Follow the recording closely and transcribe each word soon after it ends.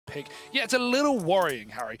pick. Yeah, it's a little worrying,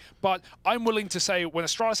 Harry, but I'm willing to say when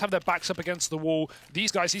Astralis have their backs up against the wall,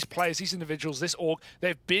 these guys, these players, these individuals, this org,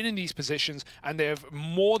 they've been in these positions and they've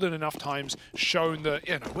more than enough times shown that,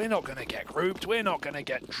 you know, we're not going to get grouped, we're not going to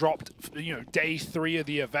get dropped, you know, day 3 of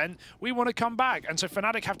the event. We want to come back. And so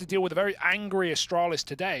Fnatic have to deal with a very angry Astralis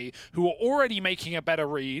today who are already making a better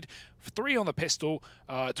read. 3 on the pistol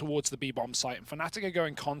towards the B-bomb site, and Fnatic are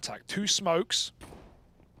going contact. 2 smokes.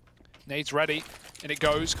 Nades ready, and it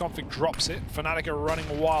goes. Config drops it. Fnatic are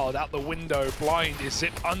running wild out the window. Blind is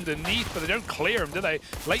zipped underneath, but they don't clear him, do they?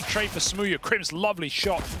 Late trade for Smooya. Crim's lovely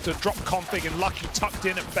shot to drop Config, and Lucky tucked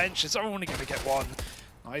in at bench. It's only going to get one.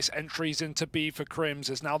 Nice entries into B for Crims,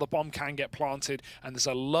 as now the bomb can get planted, and there's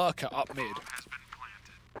a lurker up mid.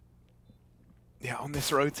 Yeah, on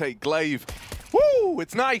this rotate, Glaive. Woo!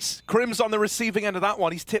 It's nice. Crim's on the receiving end of that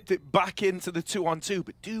one. He's tipped it back into the 2-on-2,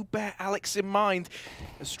 but do bear Alex in mind.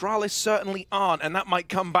 Astralis certainly aren't, and that might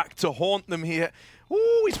come back to haunt them here.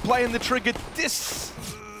 Ooh, he's playing the trigger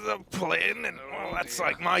discipline, and well, that's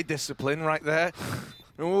like my discipline right there.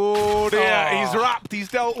 Oh dear, he's wrapped, he's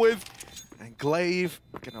dealt with. And Glaive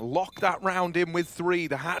gonna lock that round in with 3,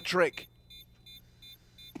 the hat trick.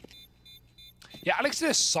 Yeah, Alex did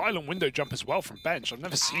a silent window jump as well from bench. I've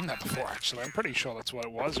never seen that before, actually. I'm pretty sure that's what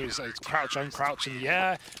it was. It was a crouch, uncrouch in the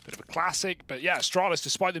air. Bit of a classic. But yeah, Astralis,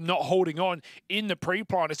 despite them not holding on in the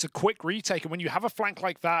pre-plant, it's a quick retake. And when you have a flank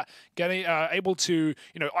like that, getting able to,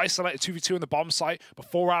 you know, isolate a 2v2 in the bomb site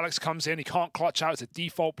before Alex comes in, he can't clutch out. It's a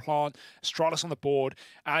default plant. Astralis on the board.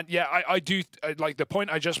 And yeah, I do, like the point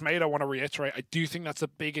I just made, I want to reiterate, I do think that's the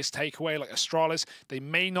biggest takeaway. Like Astralis, they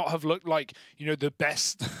may not have looked like, you know, the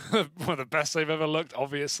best, one of the best they've ever looked,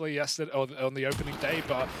 obviously, yesterday on the opening day,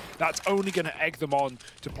 but that's only going to egg them on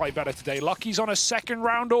to play better today. Lucky's on a 2nd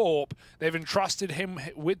round AWP. They've entrusted him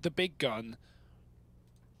with the big gun,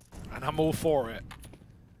 and I'm all for it.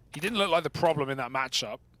 He didn't look like the problem in that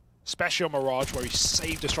matchup, especially on Mirage, where he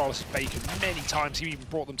saved Astralis' bacon many times. He even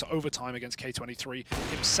brought them to overtime against K23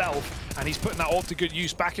 himself, and he's putting that ult to good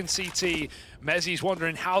use back in CT. Mezzi's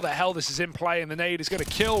wondering how the hell this is in play, and the nade is going to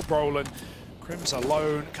kill Brolin. Crim's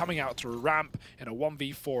alone, coming out through a ramp in a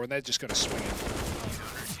 1v4, and they're just going to swing it.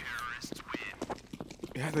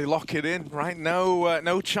 Yeah, they lock it in, right?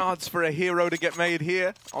 No chance for a hero to get made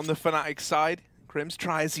here on the Fnatic side. Crim's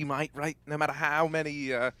try as he might, right? No matter how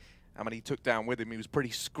many he took down with him, he was pretty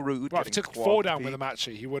screwed. Well, if he took 4 down with him,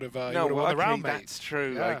 actually, he would have won the round, mate. That's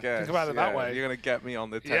true, yeah, I guess. Think about it that way. You're going to get me on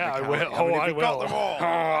the technicality. Yeah, I will. I will. Oh,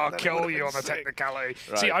 I'll kill you on the technicality.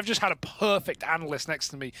 Right. See, I've just had a perfect analyst next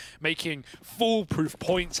to me making foolproof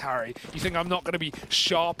points, Harry. You think I'm not going to be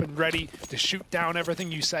sharp and ready to shoot down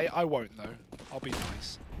everything you say? I won't, though. I'll be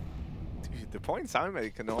nice. Dude, the points I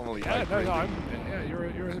make are normally... Yeah,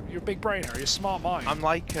 you're a big brain, Harry. You're a smart mind. I'm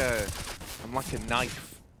like a knife.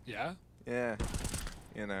 Yeah? Yeah.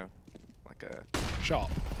 You know, like a... Sharp.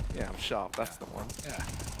 Yeah, I'm sharp. That's the one. Yeah,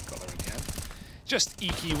 got there in the end. Just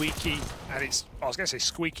eeky-weeky, and it's, I was going to say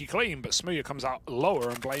squeaky clean, but Smooya comes out lower,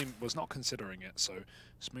 and Blame was not considering it, so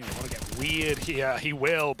Smooya want to get weird here. He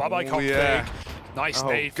will. Bye-bye, Config. Yeah. Nice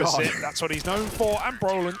nade for Zip. That's what he's known for. And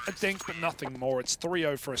Brolin, a dink, but nothing more. It's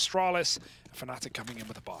 3-0 for Astralis. Fnatic coming in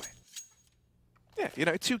with a bye. Yeah, you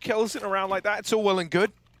know, 2 kills in a round like that, it's all well and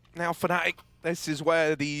good. Now Fnatic, this is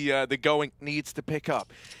where the going needs to pick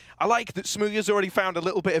up. I like that Smooya's already found a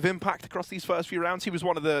little bit of impact across these first few rounds. He was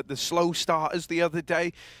one of the slow starters the other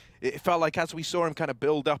day. It felt like as we saw him kind of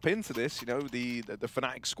build up into this, you know, the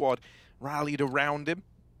Fnatic squad rallied around him.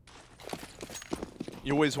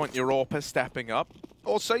 You always want your AWPer stepping up.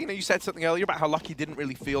 Also, you know, you said something earlier about how Lucky didn't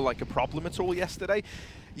really feel like a problem at all yesterday.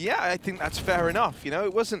 Yeah, I think that's fair enough. You know,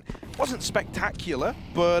 it wasn't spectacular,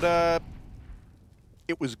 but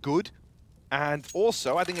it was good. And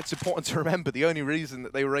also, I think it's important to remember the only reason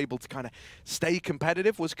that they were able to kind of stay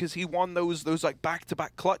competitive was because he won those like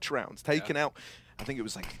back-to-back clutch rounds, taking out, I think it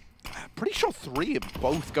was like, pretty sure 3 of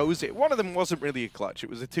both goes in. One of them wasn't really a clutch, it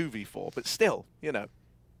was a 2v4, but still, you know,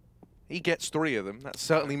 he gets 3 of them. That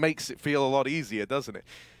certainly makes it feel a lot easier, doesn't it?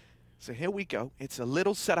 So here we go. It's a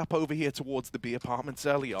little setup over here towards the B apartments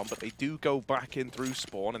early on, but they do go back in through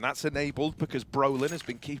spawn, and that's enabled because Brolin has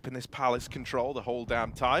been keeping this Palace control the whole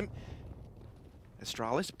damn time.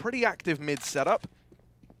 Astralis, pretty active mid setup.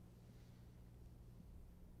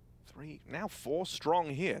 3, now 4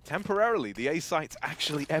 strong here. Temporarily, the A site's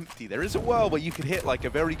actually empty. There is a world where you could hit like a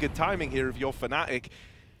very good timing here if you're Fnatic.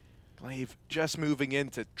 Glaive just moving in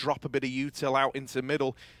to drop a bit of util out into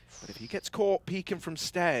middle. But if he gets caught peeking from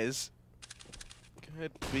stairs,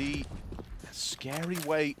 could be a scary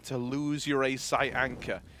way to lose your A site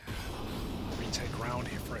anchor. take round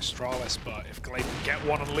here for Astralis, but if Glade can get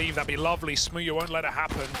one and leave, that'd be lovely. Smooya won't let it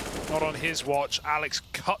happen. Not on his watch. Alex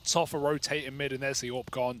cuts off a rotating mid, and there's the AWP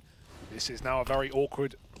gone. This is now a very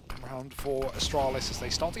awkward round for Astralis as they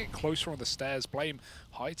start to get closer on the stairs. Blame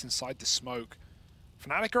hides inside the smoke.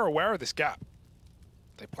 Fnatic are aware of this gap.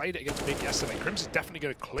 They played it against Big yesterday. Crims is definitely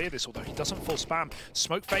going to clear this, although he doesn't full spam.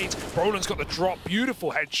 Smoke fades. Brolin's got the drop.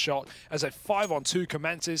 Beautiful headshot as a 5-on-2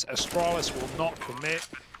 commences. Astralis will not commit.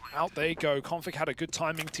 Out they go. Config had a good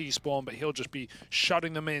timing T-spawn, but he'll just be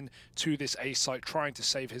shutting them in to this A site, trying to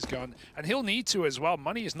save his gun. And he'll need to as well.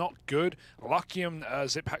 Money is not good. Lucky and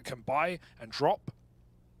Ziphack can buy and drop.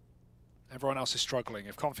 Everyone else is struggling.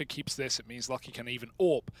 If Config keeps this, it means Lucky can even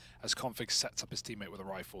AWP as Config sets up his teammate with a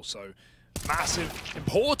rifle. So massive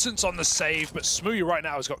importance on the save, but Smooya right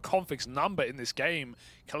now has got Config's number in this game,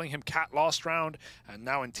 killing him cat last round and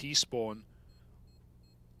now in T-spawn.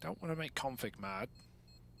 Don't want to make Config mad.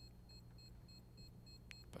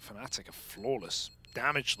 But Fnatic a flawless,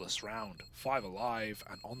 damageless round. 5 alive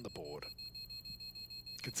and on the board.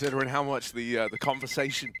 Considering how much the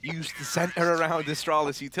conversation used to center around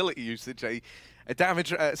Astralis utility usage, a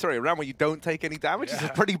round where you don't take any damage is a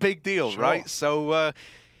pretty big deal, right? So,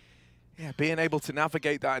 yeah, being able to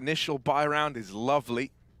navigate that initial buy round is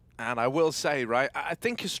lovely. And I will say, right, I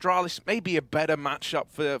think Astralis may be a better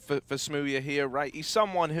matchup for Smooya here, right? He's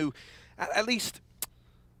someone who, at least,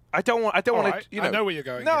 I don't want to, you know. I know where you're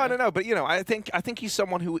going. No, but you know, I think he's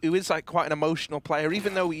someone who is like quite an emotional player,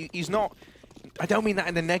 even though he's not. I don't mean that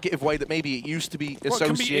in a negative way that maybe it used to be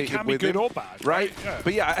associated it can be good or bad, right? Yeah.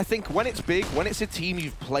 But yeah, I think when it's big, when it's a team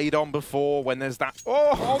you've played on before, when there's that...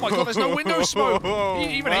 Oh my god, there's no window smoke!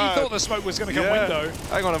 Even he thought the smoke was going to come window.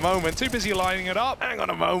 Hang on a moment. Too busy lining it up. Hang on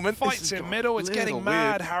a moment. Fights in middle, it's getting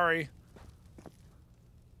mad, Harry.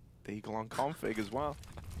 Deagle on Config as well.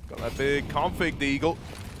 Got that big Config Deagle.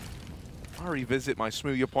 I'll revisit my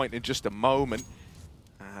Smooya point in just a moment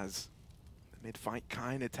as... mid-fight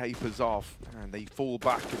kind of tapers off, and they fall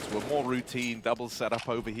back into a more routine double setup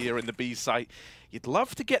over here in the B site. You'd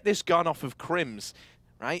love to get this gun off of Crims,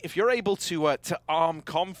 right? If you're able to arm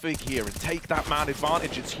Config here and take that man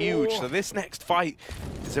advantage, it's huge. So this next fight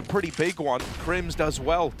is a pretty big one. Crims does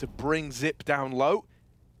well to bring Zip down low.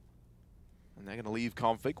 And they're going to leave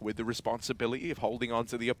Config with the responsibility of holding on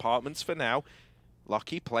to the apartments for now.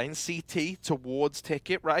 Lucky playing CT towards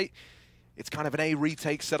Ticket, right? It's kind of an A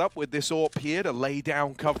retake setup with this AWP here to lay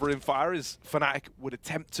down covering fire as Fnatic would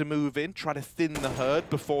attempt to move in, try to thin the herd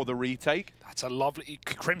before the retake. That's a lovely...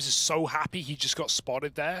 Crims is so happy he just got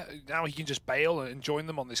spotted there. Now he can just bail and join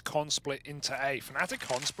them on this con split into A. Fnatic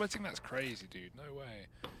con splitting? That's crazy, dude. No way.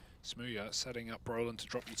 Smooya setting up Brolin to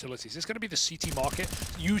drop utilities. It's going to be the CT market.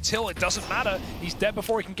 Util, it doesn't matter. He's dead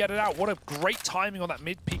before he can get it out. What a great timing on that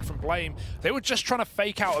mid-peak from Blame. They were just trying to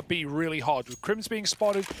fake out a B really hard. With Crims being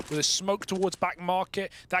spotted, with a smoke towards back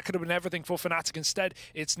market, that could have been everything for Fnatic. Instead,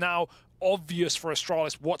 it's now obvious for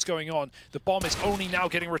Astralis what's going on. The bomb is only now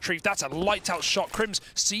getting retrieved. That's a light-out shot. Crims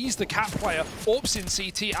sees the cat player, AWPs in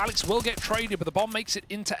CT. Alex will get traded, but the bomb makes it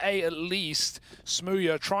into A at least.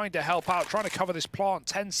 Smooya trying to help out, trying to cover this plant.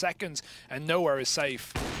 10 seconds, and nowhere is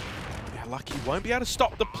safe. Yeah, Lucky won't be able to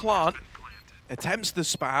stop the plant. Attempts the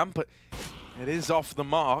spam, but it is off the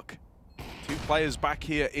mark. 2 players back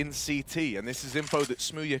here in CT, and this is info that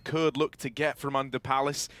Smooya could look to get from under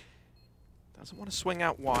Palace. Doesn't want to swing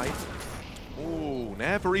out wide. Ooh,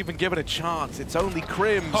 never even given a chance. It's only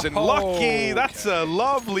Crims and Lucky. That's a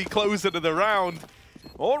lovely closer to the round.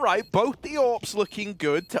 All right, both the AWPs looking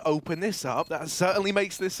good to open this up. That certainly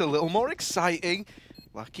makes this a little more exciting.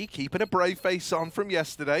 Lucky keeping a brave face on from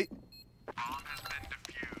yesterday.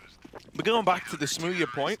 But going back to the Smooya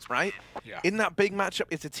point, right? Yeah. In that big matchup,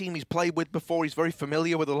 it's a team he's played with before. He's very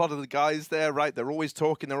familiar with a lot of the guys there, right? They're always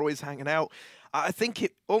talking, they're always hanging out. I think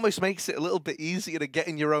it almost makes it a little bit easier to get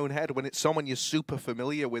in your own head when it's someone you're super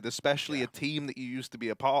familiar with, especially a team that you used to be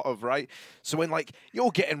a part of, right? So when, like,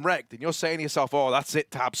 you're getting wrecked and you're saying to yourself, oh, that's it,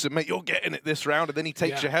 Tabson, mate, you're getting it this round, and then he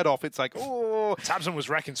takes your head off, it's like, oh. Tabson was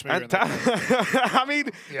wrecking Smooya. I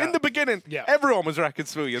mean, in the beginning, everyone was wrecking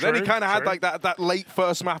Smooya. Then he kind of had, like, that late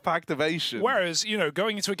first map activation. Whereas, you know,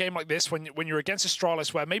 going into a game like this, when you're against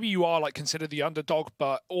Astralis, where maybe you are, like, considered the underdog,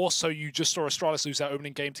 but also you just saw Astralis lose that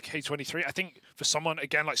opening game to K23, I think for someone,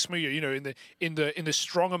 again, like Smooya, you know, in the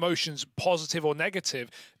strong emotions, positive or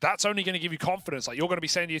negative, that's only going to give you confidence. Like, you're going to be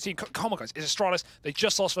saying to your team, come on, guys, it's Astralis. They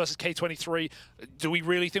just lost versus K23. Do we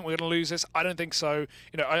really think we're going to lose this? I don't think so.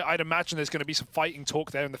 You know, I'd imagine there's going to be some fighting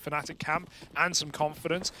talk there in the Fnatic camp and some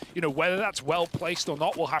confidence. You know, whether that's well placed or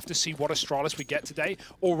not, we'll have to see what Astralis we get today.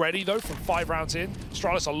 Already, though, from 5 rounds in,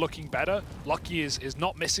 Astralis are looking better. Lucky is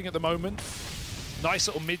not missing at the moment. Nice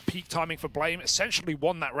little mid-peak timing for Blame. Essentially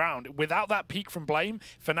won that round. Without that peak from Blame,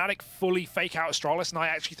 Fnatic fully fake out Astralis, and I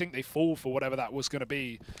actually think they fall for whatever that was going to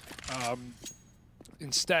be.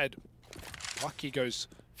 Instead, Lucky goes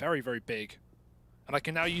very, very big. And I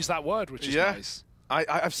can now use that word, which is nice.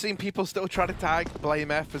 I've seen people still try to tag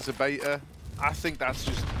Blame F as a beta. I think that's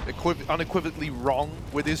just unequivocally wrong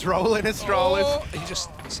with his role in Astralis. Oh, he just...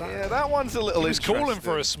 Yeah, that one's a little interesting. He was calling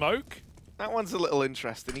for a smoke. That one's a little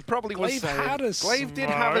interesting. He probably was saying... Glaive did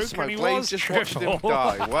have a smoke. Glaive just watched him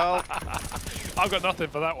die. Well... I've got nothing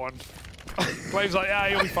for that one. Glaive's like, yeah,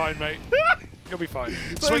 you'll be fine, mate. You'll be fine.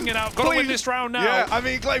 Swinging out. Got to win this round now. Yeah, I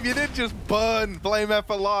mean, Glaive, you did just burn Blame F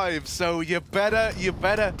alive, so you better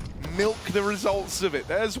milk the results of it.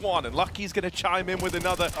 There's one, and Lucky's going to chime in with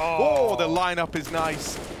another. Oh, the lineup is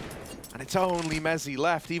nice. And it's only Mezzy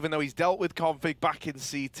left, even though he's dealt with Config back in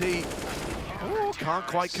CT. Oh, can't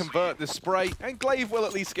quite convert the spray. And Glaive will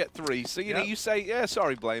at least get 3. So, you know, you say, yeah,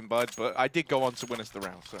 sorry, Blame Bud, but I did go on to win us the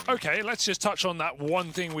round. So. Okay, let's just touch on that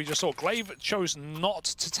one thing we just saw. Glaive chose not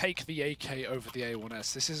to take the AK over the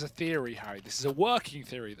A1S. This is a theory, Harry. This is a working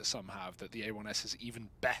theory that some have, that the A1S is even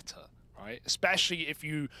better. Right? Especially if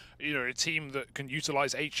you're a team that can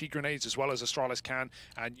utilize HE grenades as well as Astralis can,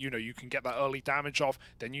 and you can get that early damage off,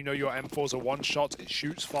 then your M4's a one-shot, it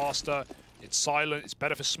shoots faster, it's silent, it's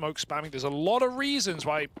better for smoke spamming. There's a lot of reasons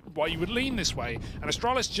why you would lean this way, and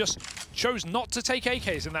Astralis just chose not to take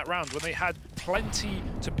AKs in that round when they had plenty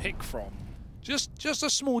to pick from. Just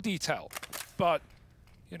a small detail, but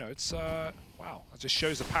it's wow, that just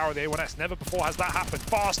shows the power of the A1S. Never before has that happened.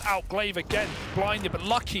 Fast out, Glaive again, blinded, but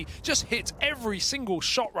Lucky just hits every single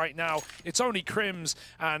shot right now. It's only Crims,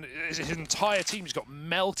 and his entire team just got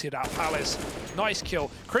melted at Palace. Nice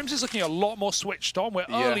kill. Crims is looking a lot more switched on. We're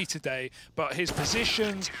early today, but his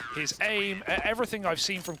positions, his aim, everything I've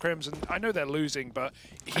seen from Crims, and I know they're losing, but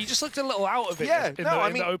he just looked a little out of it in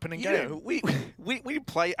the opening game. We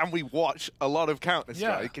play and we watch a lot of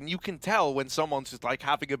Counter-Strike, and you can tell when someone's just like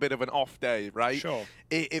having a bit of an off day, right? Sure.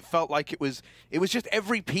 It felt like it was just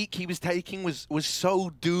every peak he was taking was so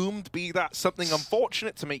doomed, be that something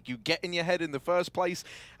unfortunate to make you get in your head in the first place,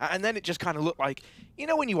 and then it just kind of looked like,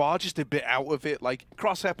 when you are just a bit out of it, like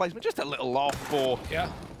crosshair placement just a little off, or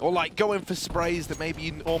like going for sprays that maybe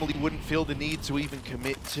you normally wouldn't feel the need to even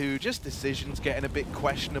commit to, just decisions getting a bit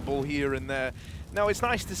questionable here and there. No, it's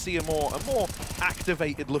nice to see a more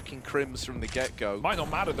activated-looking Crims from the get-go. Might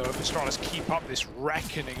not matter, though, if Astralis keep up this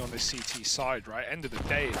reckoning on the CT side, right? End of the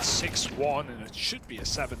day, it's 6-1, and it should be a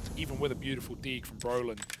 7th, even with a beautiful dig from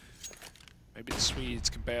Brolin. Maybe the Swedes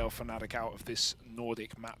can bail Fnatic out of this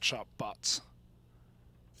Nordic matchup, but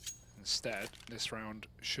instead, this round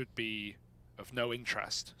should be of no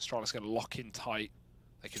interest. Astralis going to lock in tight.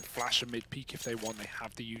 They can flash a mid-peak if they want. They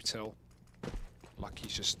have the util.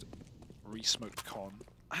 Lucky's just re-smoked Con.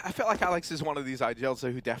 I feel like Alex is one of these IGLs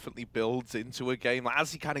who definitely builds into a game. Like,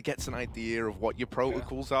 as he kind of gets an idea of what your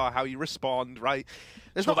protocols are, how you respond, right?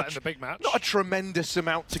 There's not in the big match. Not a tremendous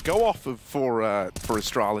amount to go off of for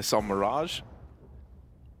Astralis on Mirage.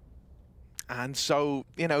 And so,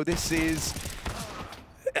 this is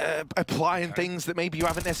applying things that maybe you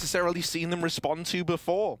haven't necessarily seen them respond to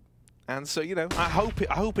before. And so, I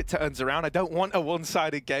hope it turns around. I don't want a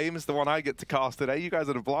one-sided game as the one I get to cast today. You guys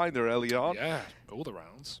had a blinder early on. Yeah, all the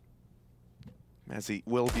rounds. Mezzy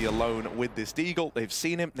will be alone with this Deagle. They've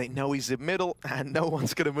seen him. They know he's in middle, and no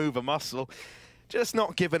one's going to move a muscle. Just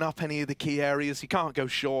not giving up any of the key areas. You can't go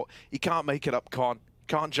short. You can't make it up Con.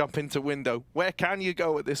 Can't jump into window. Where can you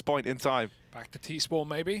go at this point in time? Back to T-Spawn,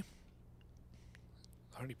 maybe.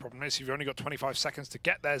 Only problem is you've only got 25 seconds to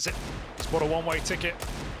get there. Zip, he's bought a one-way ticket.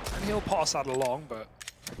 And he'll pass that along, but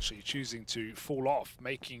actually choosing to fall off,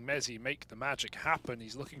 making Mezzy make the magic happen.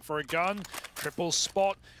 He's looking for a gun. Triple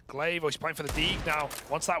spot. Glaive, he's playing for the Deeg now.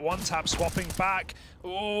 Wants that one-tap, swapping back.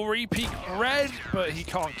 Oh, re-peek red, but he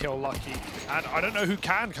can't kill Lucky. And I don't know who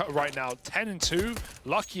can right now. 10-2.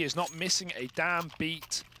 Lucky is not missing a damn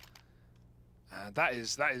beat. And that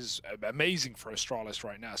is amazing for Astralis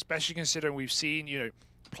right now, especially considering we've seen,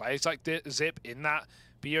 players like Zip in that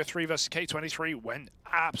BO3 versus K23 went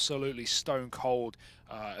absolutely stone cold,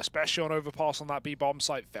 especially on overpass on that B-bomb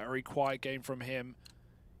site. Very quiet game from him.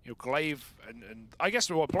 Glaive and I guess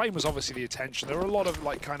what Blame was obviously the attention. There were a lot of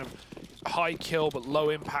kind of high kill but low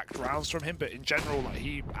impact rounds from him, but in general,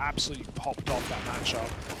 he absolutely popped off that matchup.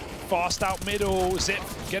 Fast out middle, Zip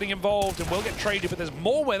getting involved and will get traded, but there's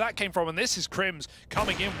more where that came from, and this is Crims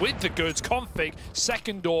coming in with the goods. Config,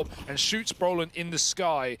 second orb, and shoots Brolin in the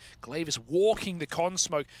sky. Glaive is walking the con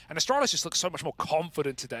smoke, and Astralis just looks so much more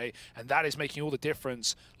confident today, and that is making all the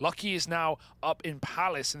difference. Lucky is now up in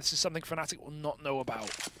Palace, and this is something Fnatic will not know about.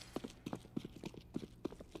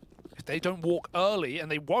 If they don't walk early, and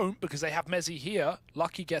they won't because they have Mezzi here,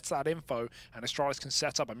 Lucky gets that info, and Astralis can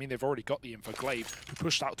set up. I mean, they've already got the info. Glaive, who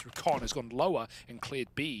pushed out through Con, has gone lower and cleared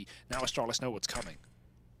B. Now Astralis know what's coming.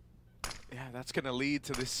 Yeah, that's going to lead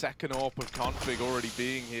to this second AWP of Config already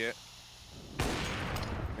being here.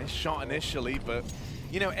 Nice shot initially, but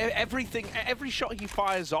you know, every shot he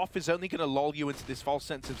fires off is only going to lull you into this false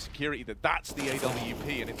sense of security that that's the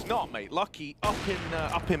AWP, and it's not, mate. Lucky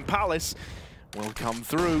up in Palace will come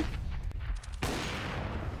through.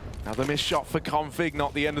 Another missed shot for Config,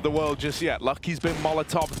 not the end of the world just yet. Lucky's been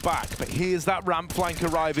Molotov'd back, but here's that ramp flank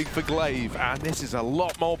arriving for Glaive, and this is a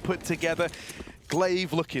lot more put together.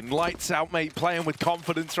 Glaive looking lights out, mate, playing with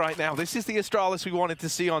confidence right now. This is the Astralis we wanted to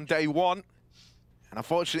see on day one. And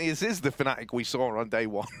unfortunately, this is the Fnatic we saw on day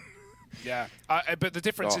one. Yeah, but the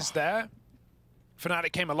difference is there.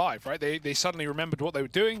 Fnatic came alive, right? They suddenly remembered what they were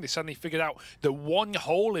doing. They suddenly figured out the one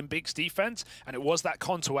hole in Big's defense, and it was that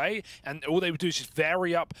con to A. And all they would do is just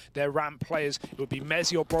vary up their ramp players. It would be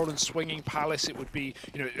Mezzi or Brolin swinging Palace. It would be,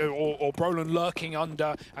 you know, or Brolin lurking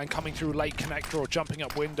under and coming through late connector or jumping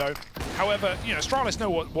up window. However, you know, Astralis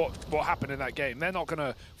know what happened in that game. They're not going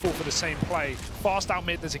to fall for the same play. Fast out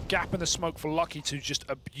mid, there's a gap in the smoke for Lucky to just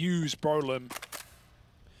abuse Brolin.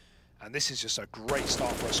 And this is just a great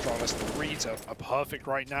start for Astralis. The reads are perfect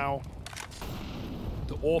right now.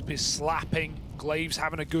 The AWP is slapping. Glaive's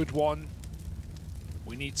having a good one.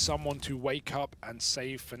 We need someone to wake up and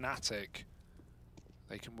save Fnatic.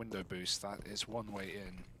 They can window boost. That is one way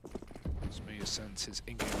in. Smooya sends his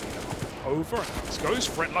in-game leader up and over, and Alex goes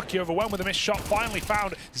for it. Lucky overwhelmed with a missed shot. Finally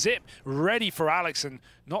found Zip ready for Alex, and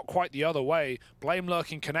not quite the other way. Blame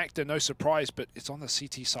lurking connector, no surprise, but it's on the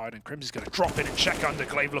CT side, and Crims is going to drop in and check under.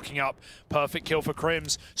 Glaive looking up. Perfect kill for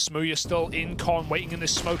Crims. Smooya still in con, waiting in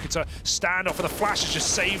this smoke. It's a standoff, and the flash has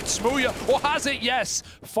just saved Smooya. Or has it? Yes.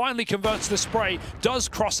 Finally converts the spray. Does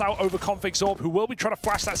cross out over Config's AWP, who will be trying to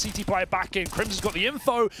flash that CT player back in. Crims has got the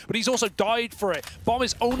info, but he's also died for it. Bomb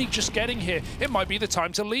is only just getting here. It might be the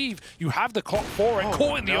time to leave. You have the clock for it.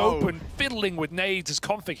 Caught in the open, fiddling with nades as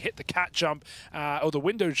Config hit the cat jump, or the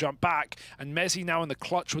window jump back, and Mezzi now in the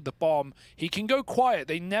clutch with the bomb. He can go quiet.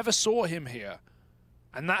 They never saw him here.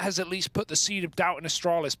 And that has at least put the seed of doubt in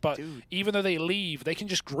Astralis, but even though they leave, they can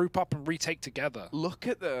just group up and retake together. Look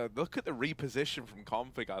at the reposition from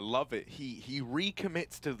Config. I love it. He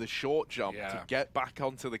recommits to the short jump to get back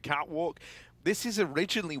onto the catwalk. This is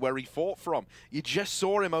originally where he fought from. You just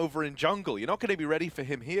saw him over in jungle. You're not going to be ready for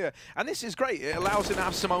him here. And this is great. It allows him to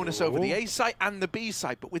have some onus over the A site and the B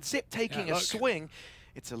site. But with Zip taking a swing,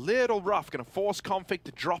 it's a little rough. Going to force Config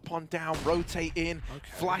to drop on down, rotate in,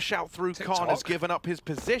 flash out through Con, has given up his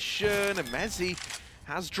position, and Mezzi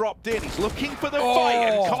has dropped in. He's looking for the fight,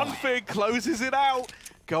 and Config closes it out.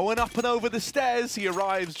 Going up and over the stairs, he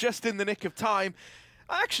arrives just in the nick of time.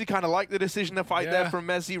 I actually kind of like the decision to fight there from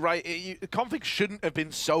Mezzi, right? Config shouldn't have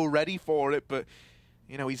been so ready for it, but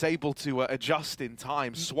you know, he's able to adjust in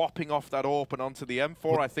time. Swapping off that AWP and onto the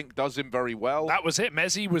M4, I think, does him very well. That was it.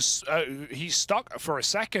 Mezzi was, he stuck for a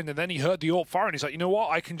second, and then he heard the AWP fire, and he's like, you know what?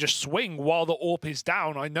 I can just swing while the AWP is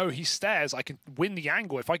down. I know he stairs. I can win the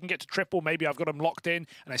angle. If I can get to triple, maybe I've got him locked in,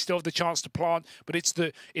 and I still have the chance to plant. But it's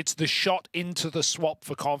the shot into the swap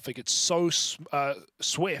for Config. It's so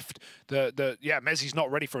swift. Mezzi's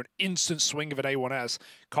not ready for an instant swing of an A1S.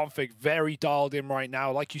 Config very dialed in right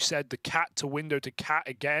now. Like you said, the cat to window to cat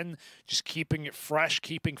again, just keeping it fresh,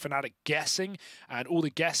 keeping Fnatic guessing, and all the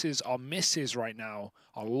guesses are misses right now,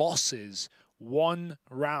 are losses. 1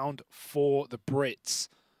 round for the Brits.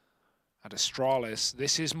 At Astralis,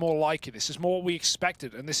 this is more like it. This is more what we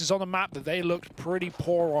expected, and this is on a map that they looked pretty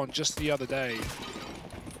poor on just the other day.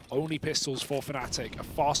 Only pistols for Fnatic. A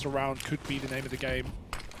faster round could be the name of the game.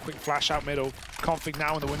 Quick flash out middle. Config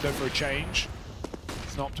now in the window for a change.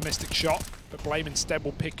 It's an optimistic shot, but Blame instead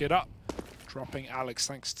will pick it up. Dropping Alex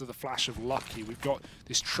thanks to the flash of Lucky. We've got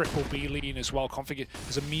this triple B lean as well. Config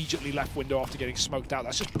has immediately left window after getting smoked out.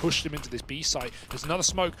 That's just pushed him into this B site. There's another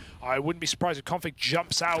smoke. I wouldn't be surprised if Config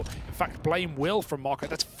jumps out. In fact, Blame will from Marco.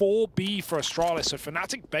 That's 4B for Astralis. So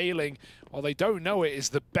Fnatic bailing, while they don't know it, is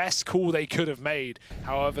the best call they could have made.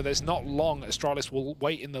 However, there's not long. Astralis will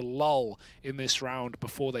wait in the lull in this round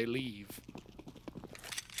before they leave.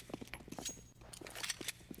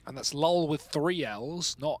 And that's lull with 3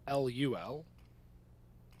 L's, not L-U-L.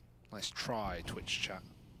 Nice try, Twitch chat.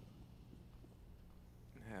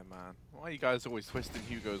 Yeah, man. Why are you guys always twisting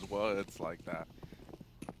Hugo's words like that?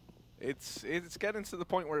 It's getting to the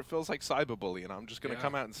point where it feels like cyberbullying. I'm just going to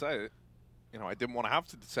come out and say it. You know, I didn't want to have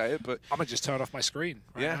to say it, but... I'm going to just turn off my screen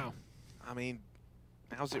right now. I mean,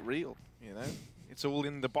 how's it real, you know? It's all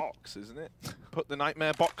in the box, isn't it? Put the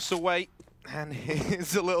nightmare box away. And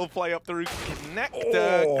here's a little play up through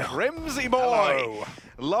Connector. Oh. Crimsy boy. Hello.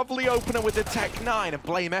 Lovely opener with the Tech 9. And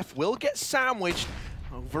BlameF will get sandwiched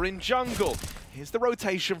over in jungle. Here's the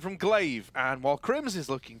rotation from Glaive. And while Crims is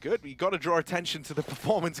looking good, we got to draw attention to the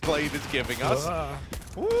performance Glaive is giving us.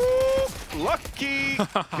 Woo, lucky.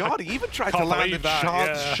 God, he even tried to land a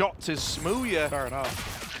chance shot to Smooya. Fair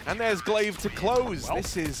enough. And there's Glaive to close. Well,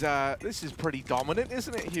 this is pretty dominant,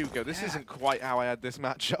 isn't it, Hugo? This isn't quite how I had this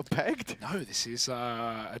matchup pegged. No, this is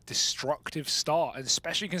a destructive start, and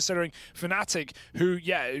especially considering Fnatic, who,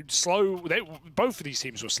 slow. Both of these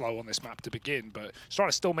teams were slow on this map to begin, but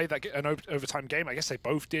Astralis still made that an overtime game. I guess they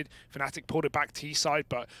both did. Fnatic pulled it back T-side,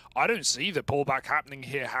 but I don't see the pullback happening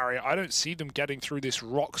here, Harry. I don't see them getting through this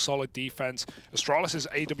rock-solid defense. Astralis'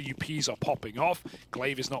 AWPs are popping off.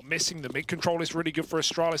 Glaive is not missing. The mid control is really good for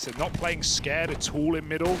Astralis. They're not playing scared at all in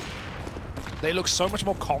middle. They look so much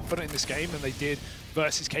more confident in this game than they did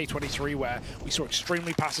versus K23, where we saw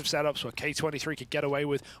extremely passive setups where K23 could get away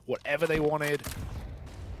with whatever they wanted.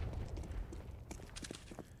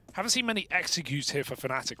 Haven't seen many executes here for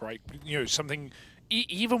Fnatic, right? You know, something,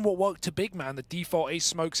 even what worked to Big Man, the default ace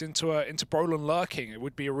smokes into Brolin lurking. It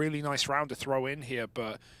would be a really nice round to throw in here,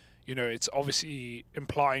 but you know, it's obviously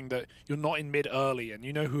implying that you're not in mid early, and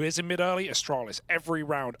you know who is in mid early? Astralis. Every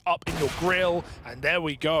round up in your grill, and there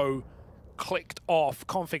we go. Clicked off.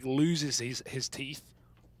 Config loses his teeth.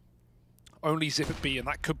 Only Zip at B, and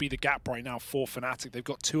that could be the gap right now for Fnatic. They've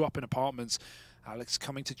got 2 up in apartments. Alex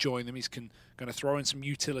coming to join them. He's going to throw in some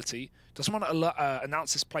utility. Doesn't want to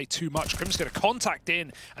announce this play too much. Crim's going to contact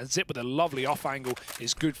in, and Zip with a lovely off angle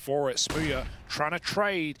is good for it. Smooya trying to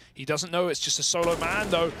trade. He doesn't know it's just a solo man,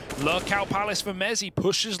 though. Lurk out Palace for Mezzi.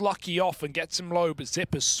 Pushes Lucky off and gets him low, but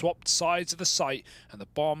Zip has swapped sides of the site, and the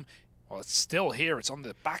bomb, well, it's still here. It's on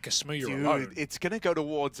the back of Smooya alone. It's going to go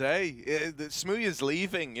towards A. Smooya's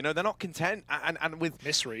leaving. You know, they're not content. And with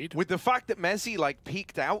misread, with the fact that Mezzi, like,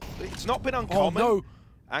 peeked out, it's not been uncommon. Oh, no.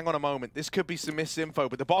 Hang on a moment. This could be some misinfo,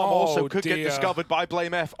 but the bomb also could get discovered by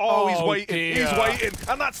BlameF. Oh, he's waiting. Dear. He's waiting.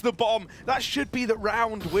 And that's the bomb. That should be the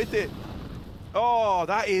round with it. Oh,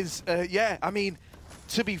 that is, yeah, I mean,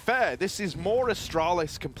 to be fair, this is more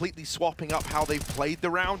Astralis completely swapping up how they've played the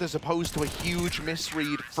round as opposed to a huge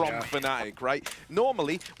misread from Fnatic, right?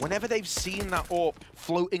 Normally, whenever they've seen that AWP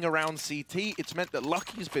floating around CT, it's meant that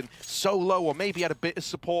Lucky's been so low, or maybe had a bit of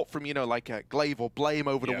support from, you know, like a Glaive or Blame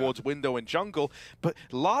over towards window and jungle. But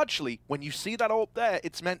largely, when you see that AWP there,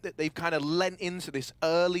 it's meant that they've kind of lent into this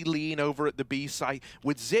early lean over at the B site.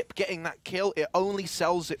 With Zip getting that kill, it only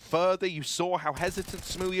sells it further. You saw how hesitant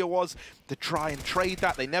Smooya was to try and trade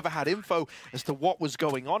that. They never had info as to what was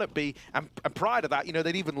going on at B, and prior to that, you know,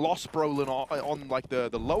 they'd even lost Brolin on like the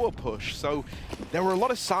lower push. So there were a lot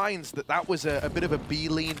of signs that that was a bit of a B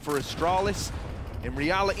lean for Astralis. In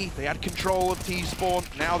reality, they had control of T-Spawn.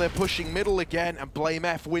 Now they're pushing middle again, and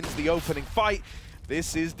BlameF wins the opening fight.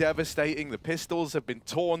 This is devastating. The pistols have been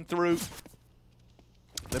torn through.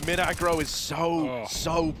 The mid aggro is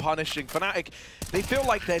so punishing. Fnatic, they feel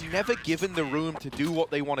like they're never given the room to do what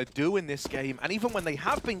they want to do in this game. And even when they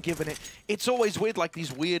have been given it, it's always with like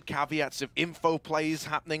these weird caveats of info plays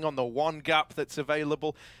happening on the one gap that's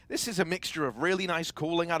available. This is a mixture of really nice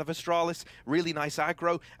cooling out of Astralis, really nice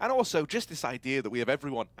aggro, and also just this idea that we have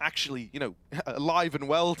everyone actually, you know, alive and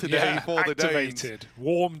well today for the day.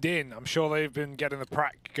 Warmed in. I'm sure they've been getting the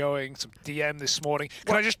prac going, some DM this morning.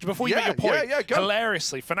 Can I just, before you make your point, go.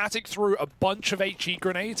 Hilariously, Fnatic threw a bunch of HE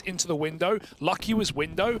grenades into the window. Lucky was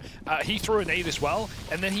window. He threw a nade as well,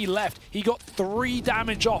 and then he left. He got 3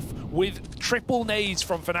 damage off with triple nades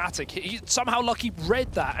from Fnatic. Somehow Lucky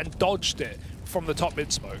read that and dodged it from the top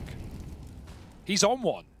mid smoke. He's on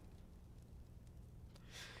one.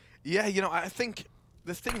 Yeah, you know, I think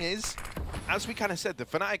the thing is, as we kind of said, the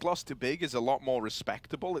Fnatic loss to Big is a lot more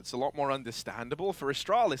respectable. It's a lot more understandable. For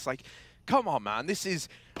Astralis, like, come on, man, this is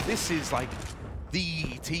like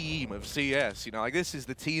the team of CS, you know, like this is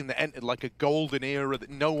the team that entered like a golden era that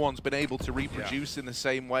no one's been able to reproduce in the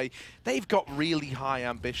same way. They've got really high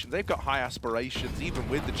ambitions. They've got high aspirations, even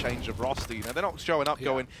with the change of roster. You know, they're not showing up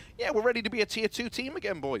going, yeah, we're ready to be a tier 2 team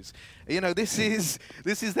again, boys. You know, this is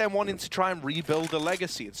them wanting to try and rebuild a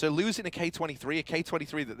legacy. And so losing a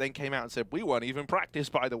K23 that then came out and said, we weren't even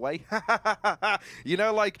practiced, by the way. You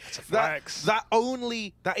know, like that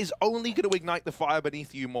is only going to ignite the fire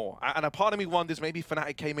beneath you more. And a part of me wonders, because maybe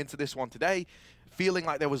Fnatic came into this one today feeling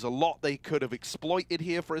like there was a lot they could have exploited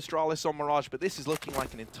here for Astralis on Mirage, but this is looking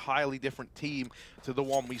like an entirely different team to the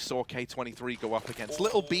one we saw K23 go up against.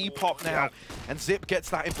 Little B pop now, and Zip gets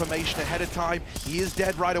that information ahead of time. He is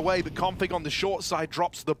dead right away, but Config on the short side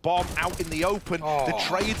drops the bomb out in the open. The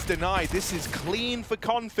trade's denied. This is clean for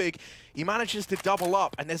Config. He manages to double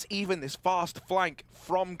up, and there's even this fast flank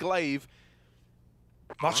from Glaive.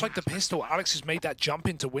 Much like the pistol, Alex has made that jump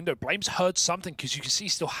into window. Blame's heard something because you can see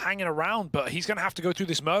he's still hanging around, but he's going to have to go through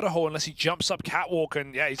this murder hole unless he jumps up catwalk,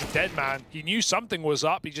 and yeah, he's a dead man. He knew something was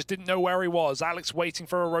up, he just didn't know where he was. Alex waiting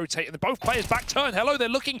for a rotate, and both players back turn. Hello, they're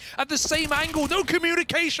looking at the same angle. No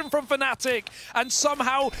communication from Fnatic, and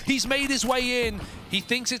somehow he's made his way in. He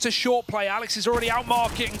thinks it's a short play. Alex is already out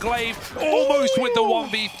marketing Glaive, almost with the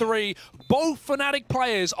 1v3. Both Fnatic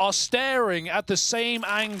players are staring at the same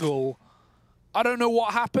angle. I don't know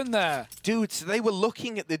what happened there. Dude, so they were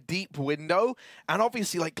looking at the deep window, and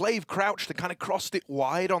obviously, like, Glaive crouched and kind of crossed it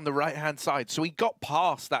wide on the right-hand side, so he got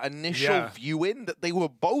past that initial view-in that they were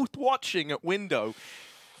both watching at window.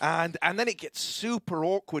 And then it gets super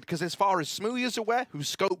awkward, because as far as Smooya's aware,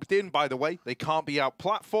 who's scoped in, by the way, they can't be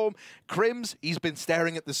out-platform. Crims, he's been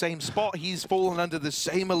staring at the same spot. He's fallen under the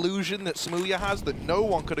same illusion that Smooya has, that no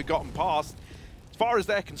one could have gotten past. As far as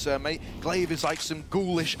they're concerned, mate, Glaive is like some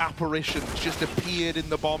ghoulish apparition that's just appeared in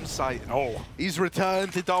the bomb site. He's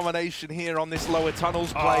returned to domination here on this lower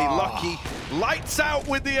tunnels play. Lucky lights out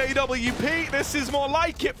with the AWP. This is more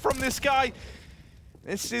like it from this guy.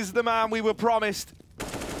 This is the man we were promised.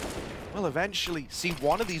 We'll eventually see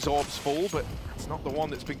one of these orbs fall, but that's not the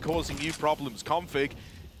one that's been causing you problems. Config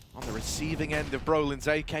on the receiving end of Brolin's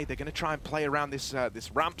AK. They're going to try and play around this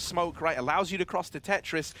this ramp smoke, right? Allows you to cross to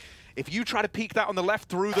Tetris. If you try to peek that on the left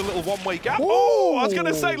through the little one-way gap, I was going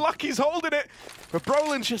to say Lucky's holding it, but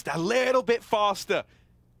Brolin's just a little bit faster.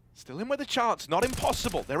 Still in with a chance, not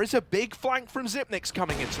impossible. There is a big flank from Zipnix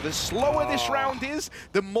coming in, so the slower this round is,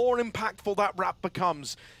 the more impactful that wrap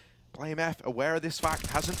becomes. BlameF, aware of this fact,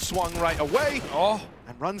 hasn't swung right away,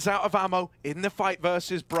 and runs out of ammo in the fight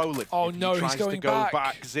versus Brolin. He's going to go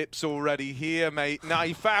back. Zip's already here, mate.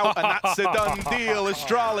 Knife out, and that's a done deal.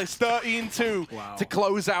 Astralis 13-2 to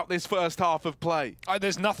close out this first half of play.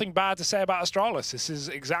 There's nothing bad to say about Astralis. This is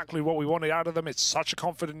exactly what we wanted out of them. It's such a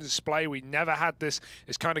confident display. We never had this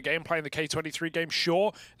kind of gameplay in the K23 game.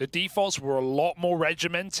 Sure, the defaults were a lot more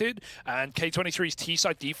regimented, and K23's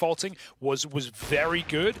T-side defaulting was very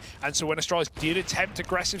good. And so when Astralis did attempt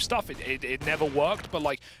aggressive stuff, it never worked. But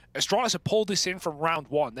like, Astralis have pulled this in from round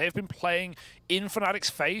one. They've been playing in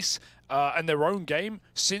Fnatic's face and their own game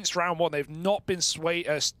since round one. They've not been swayed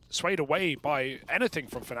away by anything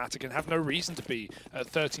from Fnatic and have no reason to be at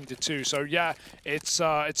 13-2. So yeah,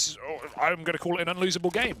 I'm going to call it an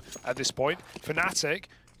unlosable game at this point. Fnatic,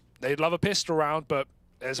 they'd love a pistol round, but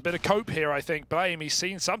there's a bit of cope here, I think. Blame, he's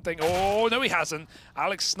seen something. Oh, no, he hasn't.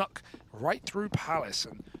 Alex snuck right through Palace.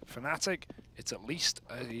 And Fnatic, it's at least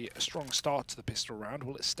a strong start to the pistol round.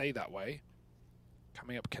 Will it stay that way?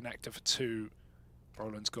 Coming up connector for 2.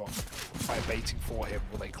 Brolin's got fire baiting for him.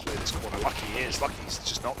 Will they clear this corner? Lucky is. Lucky's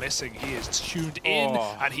just not missing. He is tuned in,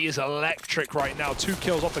 and he is electric right now. 2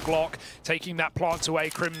 kills off the Glock, taking that plant away.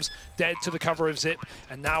 Crim's dead to the cover of Zip,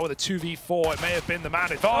 and now with a 2v4, it may have been the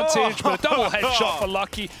man advantage, but a double headshot for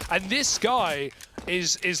Lucky. And this guy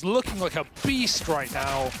is looking like a beast right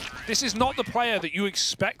now. This is not the player that you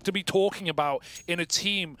expect to be talking about in a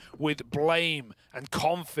team with Blame and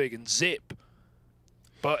Config and Zip.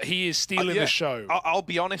 But he is stealing the show. I'll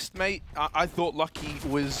be honest, mate. I thought Lucky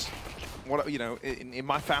was, what, you know, in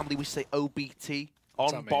my family we say OBT,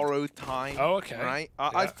 on borrowed time. Oh, okay. Right?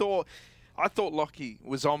 I thought Lucky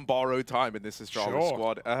was on borrowed time in this Astralis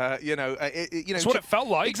squad. You know, it's what it felt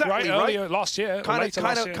like. Exactly, right? Earlier last year,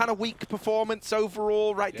 kind of weak performance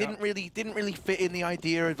overall, right? Didn't really fit in the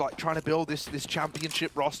idea of like trying to build this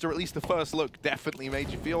championship roster. At least the first look definitely made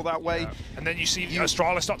you feel that way. And then you see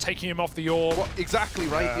Astralis start taking him off the AWP. Well, exactly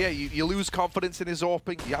right. Yeah, you lose confidence in his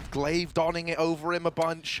AWPing. You have Glaive donning it over him a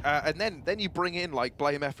bunch, and then you bring in like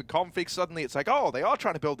BlameF and Config. Suddenly it's like, oh, they are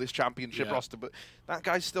trying to build this championship roster, but that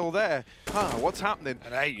guy's still there. What's happening?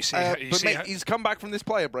 And hey, you see, mate, he's come back from this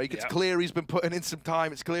player break. It's clear he's been putting in some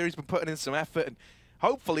time. It's clear he's been putting in some effort. And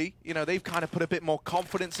hopefully, you know, they've kind of put a bit more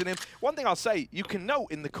confidence in him. One thing I'll say, you can note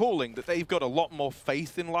in the calling that they've got a lot more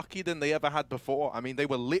faith in Lucky than they ever had before. I mean, they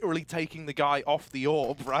were literally taking the guy off the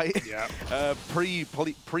AWP, right? Yeah.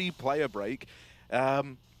 Pre-player break.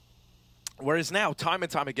 Whereas now, time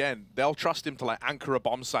and time again, they'll trust him to like anchor a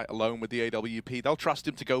bomb site alone with the AWP. They'll trust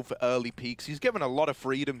him to go for early peaks. He's given a lot of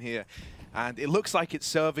freedom here, and it looks like it's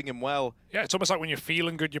serving him well. Yeah, it's almost like when you're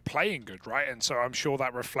feeling good, you're playing good, right? And so I'm sure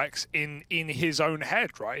that reflects in his own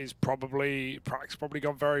head, right? Prac's probably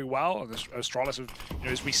gone very well, and Astralis,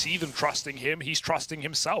 as we see them trusting him, he's trusting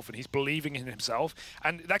himself, and he's believing in himself,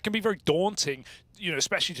 and that can be very daunting.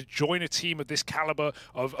 Especially to join a team of this caliber,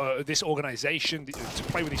 of this organization, to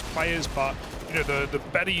play with these players. But the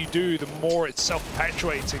better you do, the more it's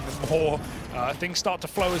self-perpetuating, the more things start to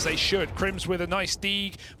flow as they should. Crims with a nice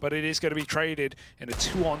dig, but it is going to be traded in a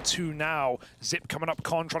 2-on-2 now. Zip coming up,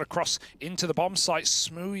 Con trying to cross into the bomb site.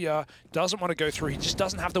 Smooya doesn't want to go through. He just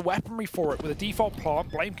doesn't have the weaponry for it. With a default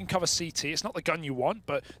plant, Blame can cover CT. It's not the gun you want,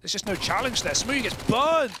 but there's just no challenge there. Smooya gets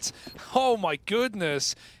burnt. Oh my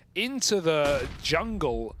goodness. Into the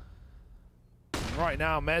jungle. Right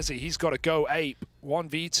now, Mezzi, he's got to go ape.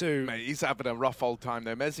 1v2. Mate, he's having a rough old time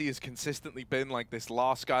there. Mezzi has consistently been like this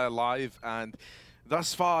last guy alive, and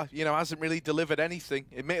thus far, hasn't really delivered anything.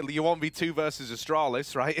 Admittedly, you 1v2 versus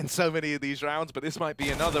Astralis, right, in so many of these rounds, but this might be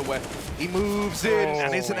another where he moves in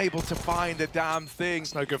and isn't able to find a damn thing.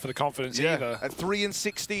 It's no good for the confidence either. At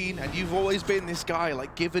 3-16, and you've always been this guy,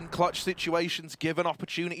 like, given clutch situations, given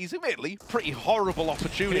opportunities, admittedly, pretty horrible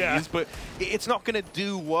opportunities, but it's not going to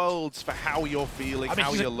do worlds for how you're feeling,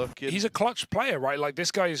 how you're looking. He's a clutch player, right? Like,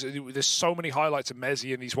 this guy there's so many highlights of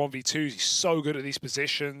Mezzi in these 1v2s. He's so good at these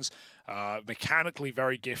positions. Mechanically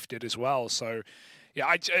very gifted as well. So, yeah,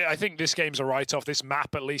 I think this game's a write-off. This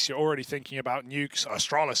map, at least, you're already thinking about nukes.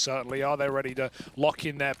 Astralis certainly are. They ready to lock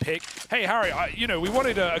in their pick? Hey, Harry, we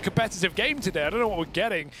wanted a competitive game today. I don't know what we're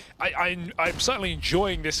getting. I'm certainly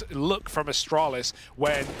enjoying this look from Astralis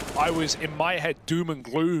when I was, in my head, doom and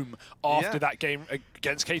gloom after that game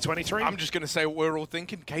against K23. I'm just going to say what we're all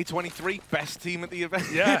thinking. K23, best team at the event.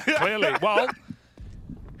 Yeah, clearly. Well,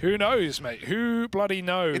 who knows, mate? Who bloody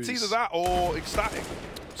knows? It's either that or ecstatic.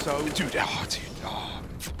 So, dude.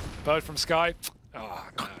 Bird from Sky. Oh,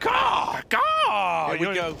 no. Here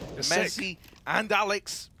we go. Messi and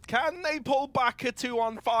Alex. Can they pull back a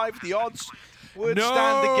 2-on-5? The odds would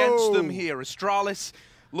stand against them here. Astralis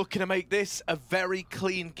looking to make this a very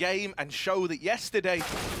clean game and show that yesterday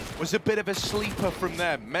was a bit of a sleeper from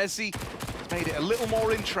them. Messi made it a little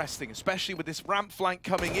more interesting, especially with this ramp flank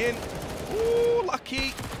coming in. Ooh,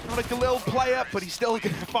 lucky. Not a Galil player, but he's still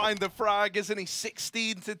going to find the frag, isn't he?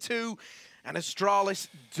 16-2. And Astralis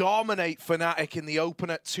dominate Fnatic in the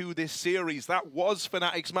opener to this series. That was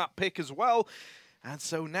Fnatic's map pick as well. And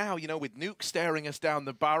so now, with Nuke staring us down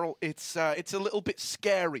the barrel, it's a little bit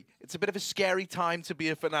scary. It's a bit of a scary time to be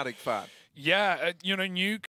a Fnatic fan. Yeah, Nuke